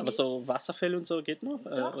 aber irgendwie... Aber so Wasserfälle und so geht noch?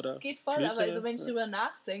 Doch, oder es geht voll, Flüsse? aber also, wenn ich drüber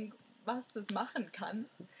nachdenke, was das machen kann,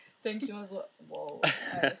 denke ich immer so, wow,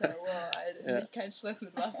 Alter, Ja. kein Stress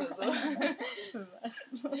mit Wasser.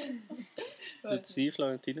 So. Mit Sie,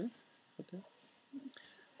 Florentine? Okay.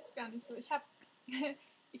 Das ist gar nicht so.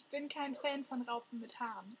 Ich bin kein Fan von Raupen mit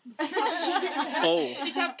Haaren. Oh.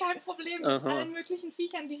 Ich habe kein Problem mit allen möglichen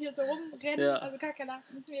Viechern, die hier so rumrennen. Ja. Also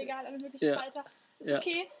Kakerlaken, ist mir egal, alle möglichen Ja. Falter. Ist Ja.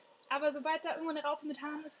 okay. Aber sobald da irgendwo eine Raupe mit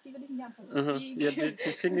Haaren ist, die will ich nicht anfassen. Ja, die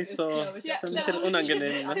sind nicht so, glaub ich, sind ein klar. bisschen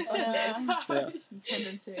unangenehm. Ne? Ja.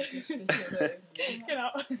 Tendenziell Stiche oder irgendwie.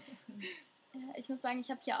 Genau. Ich muss sagen, ich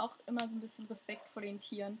habe hier auch immer so ein bisschen Respekt vor den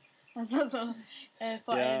Tieren. Also so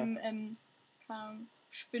vor Ja. allem keine Ahnung,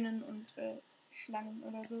 Spinnen und Schlangen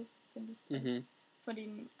oder so, finde ich. Mhm. Vor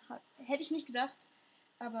denen hätte ich nicht gedacht,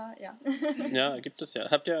 aber ja. Ja, gibt es ja.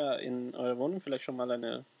 Habt ihr in eurer Wohnung vielleicht schon mal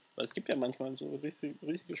eine, weil es gibt ja manchmal so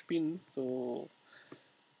riesige Spinnen, so...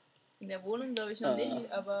 In der Wohnung glaube ich noch nicht,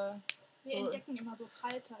 aber Wir So. entdecken immer so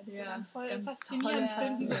Falter, die wir Ja, dann voll ganz faszinierend toll,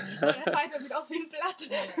 finden. faszinierend. Der Falter sieht aus wie ein Blatt.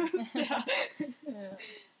 Ja, ja.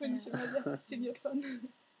 bin ich immer sehr fasziniert von.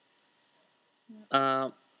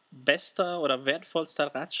 Bester oder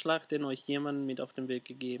wertvollster Ratschlag, den euch jemand mit auf den Weg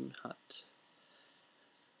gegeben hat?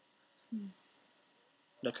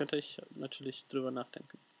 Da könnt ihr euch natürlich drüber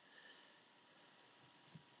nachdenken.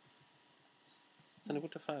 Das ist eine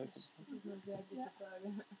gute Frage. Das ist eine sehr gute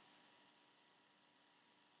Frage.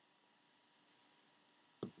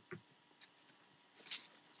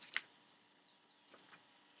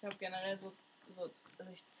 Ich glaube generell so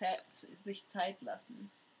sich Zeit lassen.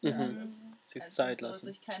 Mhm. Sich Einfach Zeit so, lassen.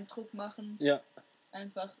 sich keinen Druck machen, Ja,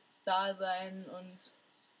 einfach da sein und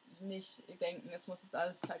nicht denken, es muss jetzt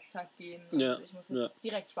alles zack, zack gehen. Und Ja, ich muss jetzt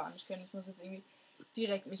direkt Spanisch können, ich muss jetzt irgendwie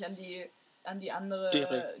direkt mich an die andere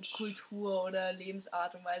Direkt. Kultur oder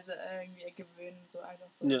Lebensart und Weise irgendwie gewöhnen. So einfach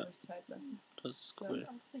so Ja. sich Zeit lassen. das ist cool.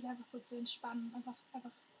 Und sich einfach so zu entspannen.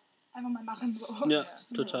 Einfach mal machen. So. Ja, Ja.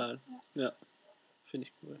 total. Ja, finde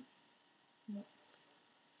ich cool. Ja.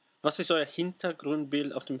 Was ist euer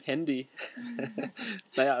Hintergrundbild auf dem Handy?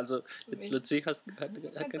 Naja, also jetzt Lucy hat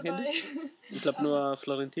kein Handy. Ich glaube nur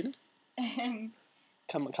Florentine.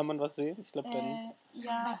 Kann man was sehen? Ich glaube dann.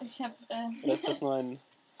 Ja, ich habe Oder ist das nur ein.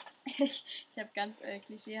 ich hab ganz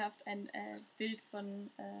klischeehaft ein Bild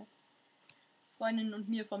von Freundinnen und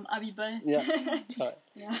mir vom Abiball. Ja, toll.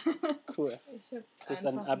 Ja. Cool. Ich hab Ist das ein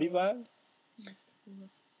einfach Abiball?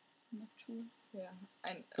 Natur. Ja,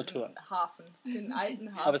 ein Hafen. Den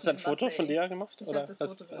alten Hafen. Aber ist das ein in Foto Marseille. von dir gemacht? Ich oder hab das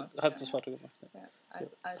hast, Foto gemacht, hast du ja. das Foto gemacht? Ja. Ja, als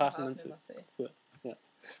alter Hafen Hafen in in Marseille. Cool. Ja.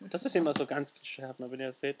 Das ist immer so ganz klischeehaft, wenn ihr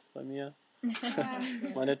das seht bei mir.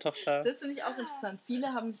 Meine Tochter. Das finde ich auch interessant.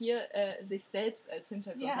 Viele haben hier sich selbst als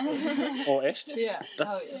Hintergrund. Ja. Oh, echt? Ja, Das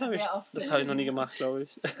habe habe ich sehr oft ich noch nie gemacht, glaube ich.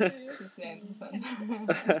 Das ist sehr interessant.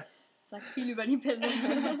 Sagt viel über die Person.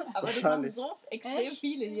 Aber das Wahrscheinlich. haben so extrem Echt?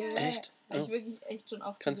 viele hier. Echt? Habe ich Oh. wirklich echt schon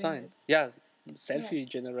oft Kann gesehen sein. jetzt. Ja,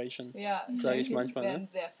 Selfie-Generation. Ja, Sag ich Selfies manchmal, werden ne?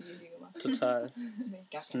 sehr viel hier gemacht. Total. Bin ich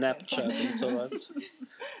gar kein Snapchat Fan von. und sowas.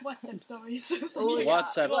 WhatsApp-Stories. Oh ja,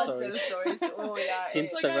 WhatsApp-Stories. WhatsApp-Stories. Oh ja, ey.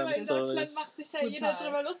 Instagram Sogar in Stories. Deutschland macht sich da Total. jeder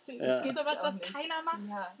drüber lustig. Ja. Das ist so Gibt's was, auch was nicht. keiner macht,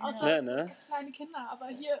 Ja, außer Ja, ne? kleine Kinder. Aber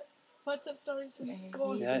hier WhatsApp-Stories sind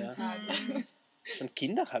groß. Ja, ja. Tag. Und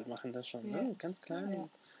Kinder halt machen das schon, Ja. ne? Ganz klein. Ja.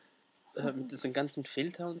 Mit diesen ganzen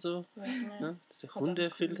Filter und so. Ja. Ne? Diese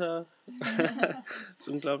Hundefilter. Das ist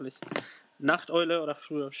unglaublich. Nachteule oder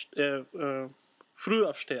Frühaufsteher?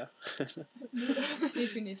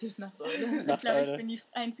 Definitiv nach Leute. Ich glaube, ich Nachteule. bin die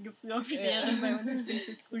einzige Frühaufsteherin bei uns. Ich bin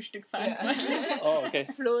fürs Frühstück verantwortlich. Oh, okay.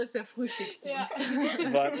 Flo ist der Frühstücksdienst.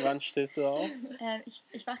 Wann stehst du auf?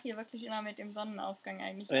 Ich wache hier wirklich immer mit dem Sonnenaufgang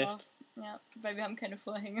eigentlich Echt? auf. Ja, weil wir haben keine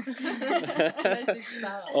Vorhänge. Vielleicht liegt's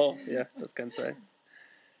daran. Oh, ja, das kann sein.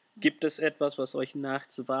 Gibt es etwas, was euch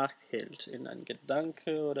nachts wach hält? In ein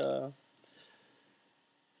Gedanke oder...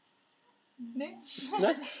 Nee?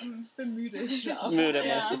 Ne? Ich bin müde, ich schlafe. Müde,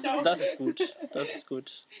 Ja. das ist gut.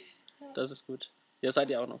 Das ist gut. Ihr seid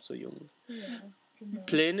ja auch noch so jung. Ja, genau.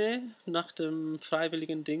 Pläne nach dem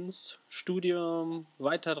freiwilligen Dienst? Studium,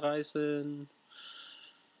 Weiterreisen?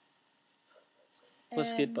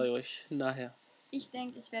 Was geht bei euch nachher? Ich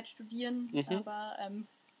denke, ich werde studieren, aber...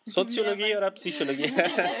 Soziologie oder Psychologie?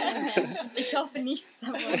 Ich hoffe nichts,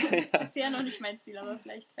 aber bisher noch nicht mein Ziel, aber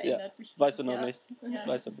vielleicht verändert mich das. Weißt du noch nicht? Ja.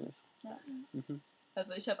 Weißt du nicht. Ja.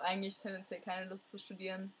 Also ich habe eigentlich tendenziell keine Lust zu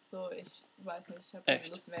studieren. So, ich weiß nicht, ich habe keine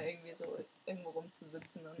Lust mehr irgendwie so irgendwo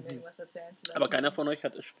rumzusitzen und mir irgendwas erzählen zu lassen. Aber keiner von euch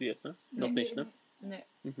hat es studiert, ne? Noch nicht, ne? Nee.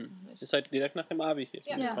 Ihr seid direkt nach dem Abi hier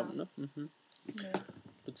gekommen, ne? Nee.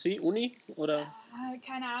 Luzi, Uni oder?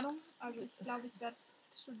 Keine Ahnung. Also ich glaube, ich werde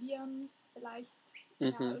studieren, vielleicht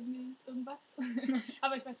irgendwie irgendwas.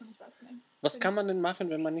 Aber ich weiß noch nicht was. Ne? Was kann man denn machen,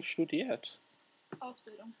 wenn man nicht studiert?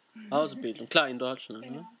 Ausbildung. Ausbildung, klar, in Deutschland,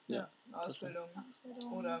 Genau. ne? Ja, Ausbildung.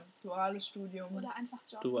 Oder duales Studium. Oder einfach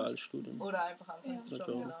Job. Duales Studium. Oder einfach anfangen zu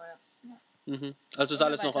jobben, genau, ja. Also ist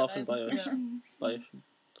alles noch offen bei euch. Ja. Bei euch.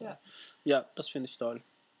 Ja. Ja, das finde ich toll.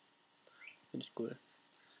 Finde ich cool.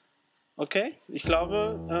 Okay, ich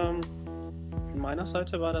glaube, von meiner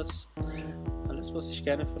Seite war das alles, was ich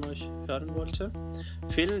gerne von euch hören wollte.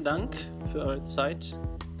 Vielen Dank für eure Zeit.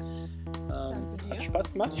 Hat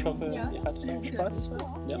Spaß gemacht. Ich hoffe, ihr hattet auch Spaß.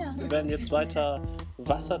 Ja. Wir werden jetzt weiter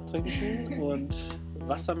Wasser trinken und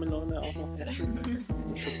Wassermelone auch noch essen.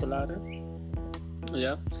 Und Schokolade.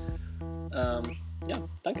 Ja. Ja,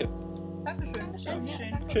 danke. Dankeschön.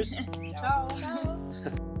 Dankeschön. Tschüss. Ciao.